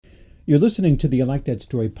You're listening to the I Like That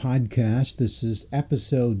Story podcast. This is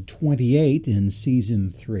episode 28 in season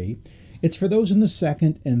 3. It's for those in the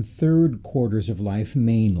second and third quarters of life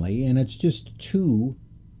mainly, and it's just 2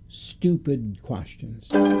 stupid questions.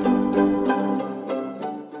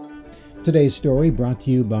 Today's story brought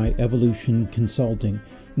to you by Evolution Consulting,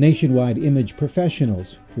 nationwide image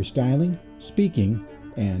professionals for styling, speaking,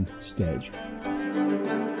 and stage.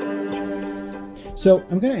 So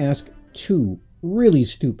I'm going to ask 2 really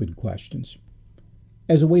stupid questions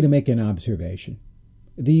as a way to make an observation.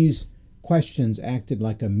 These questions acted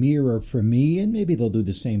like a mirror for me, and maybe they'll do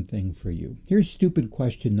the same thing for you. Here's stupid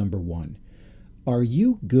question number 1. Are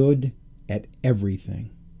you good at everything?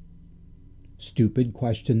 Stupid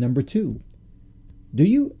question number 2. Do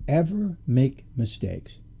you ever make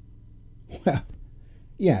mistakes? Well,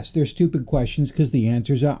 yes, they're stupid questions because the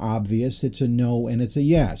answers are obvious. It's a no and it's a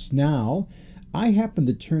yes. Now, I happened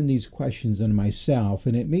to turn these questions on myself,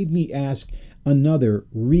 and it made me ask another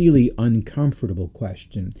really uncomfortable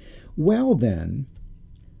question. Well then,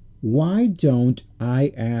 why don't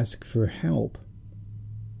I ask for help?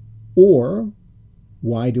 Or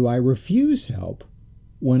why do I refuse help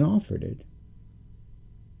when offered it?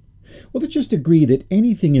 Well, let's just agree that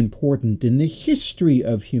anything important in the history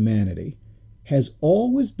of humanity has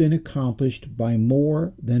always been accomplished by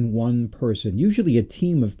more than one person, usually a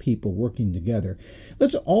team of people working together.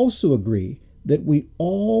 Let's also agree that we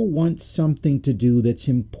all want something to do that's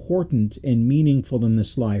important and meaningful in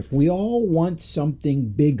this life. We all want something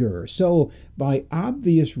bigger. So, by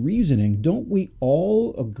obvious reasoning, don't we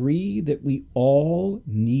all agree that we all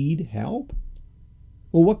need help?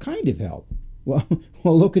 Well, what kind of help? Well,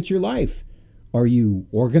 look at your life. Are you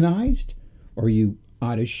organized? Are you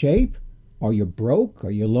out of shape? Are you broke? Are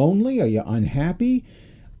you lonely? Are you unhappy?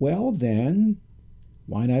 Well, then,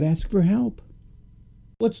 why not ask for help?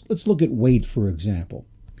 Let's look at weight, for example.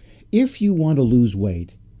 If you want to lose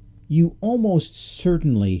weight, you almost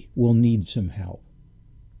certainly will need some help.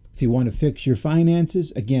 If you want to fix your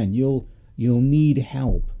finances, again, you'll need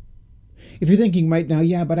help. If you're thinking right now,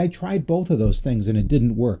 yeah, but I tried both of those things and it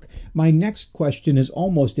didn't work, my next question is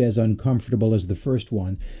almost as uncomfortable as the first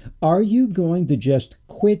one. Are you going to just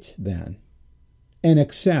quit then and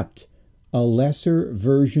accept a lesser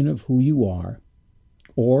version of who you are?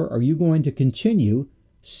 Or are you going to continue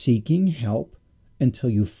seeking help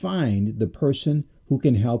until you find the person who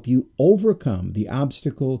can help you overcome the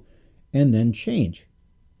obstacle and then change?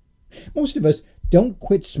 Most of us don't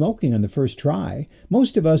quit smoking on the first try.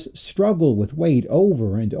 Most of us struggle with weight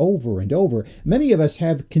over and over and over. Many of us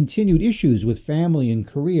have continued issues with family and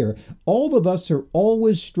career. All of us are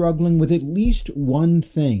always struggling with at least one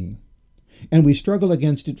thing, and we struggle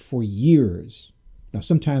against it for years. Now,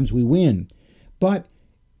 sometimes we win, but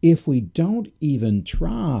if we don't even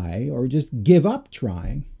try or just give up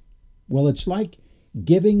trying, well, it's like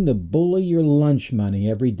giving the bully your lunch money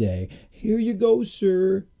every day. Here you go,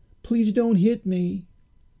 sir. Please don't hit me.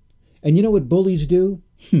 And you know what bullies do?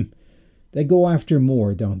 They go after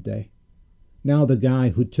more, don't they? Now the guy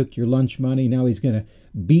who took your lunch money, now he's going to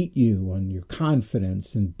beat you on your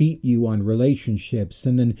confidence and beat you on relationships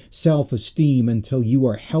and then self-esteem until you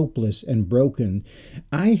are helpless and broken.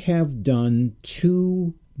 I have done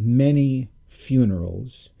too many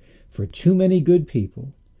funerals for too many good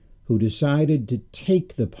people who decided to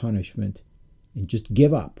take the punishment and just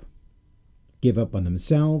give up. Give up on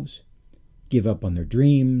themselves, give up on their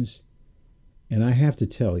dreams. And I have to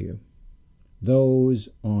tell you, those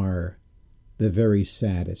are the very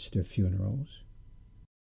saddest of funerals.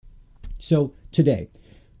 So today,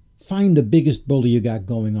 find the biggest bully you got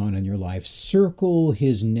going on in your life. Circle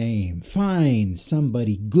his name. Find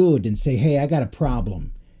somebody good and say, hey, I got a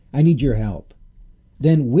problem. I need your help.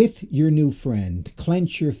 Then with your new friend,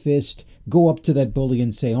 clench your fist, go up to that bully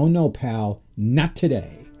and say, oh no, pal, not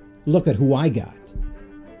today. Look at who I got.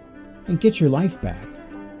 And get your life back.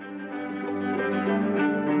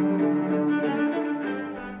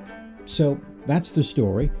 So that's the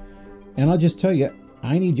story. And I'll just tell you,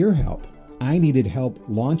 I need your help. I needed help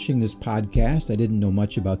launching this podcast. I didn't know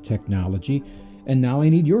much about technology. And now I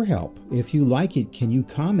need your help. If you like it, can you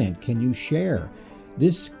comment? Can you share?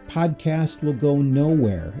 This podcast will go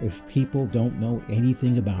nowhere if people don't know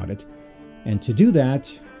anything about it. And to do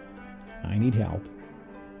that, I need help.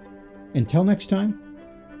 Until next time,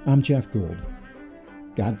 I'm Jeff Gould.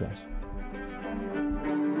 God bless.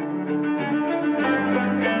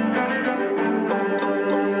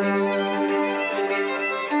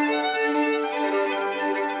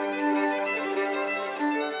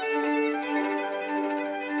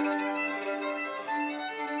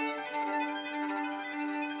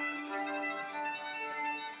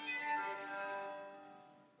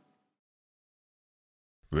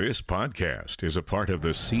 This podcast is a part of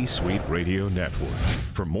the C-Suite Radio Network.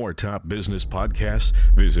 For more top business podcasts,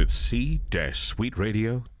 visit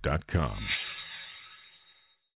c-suiteradio.com.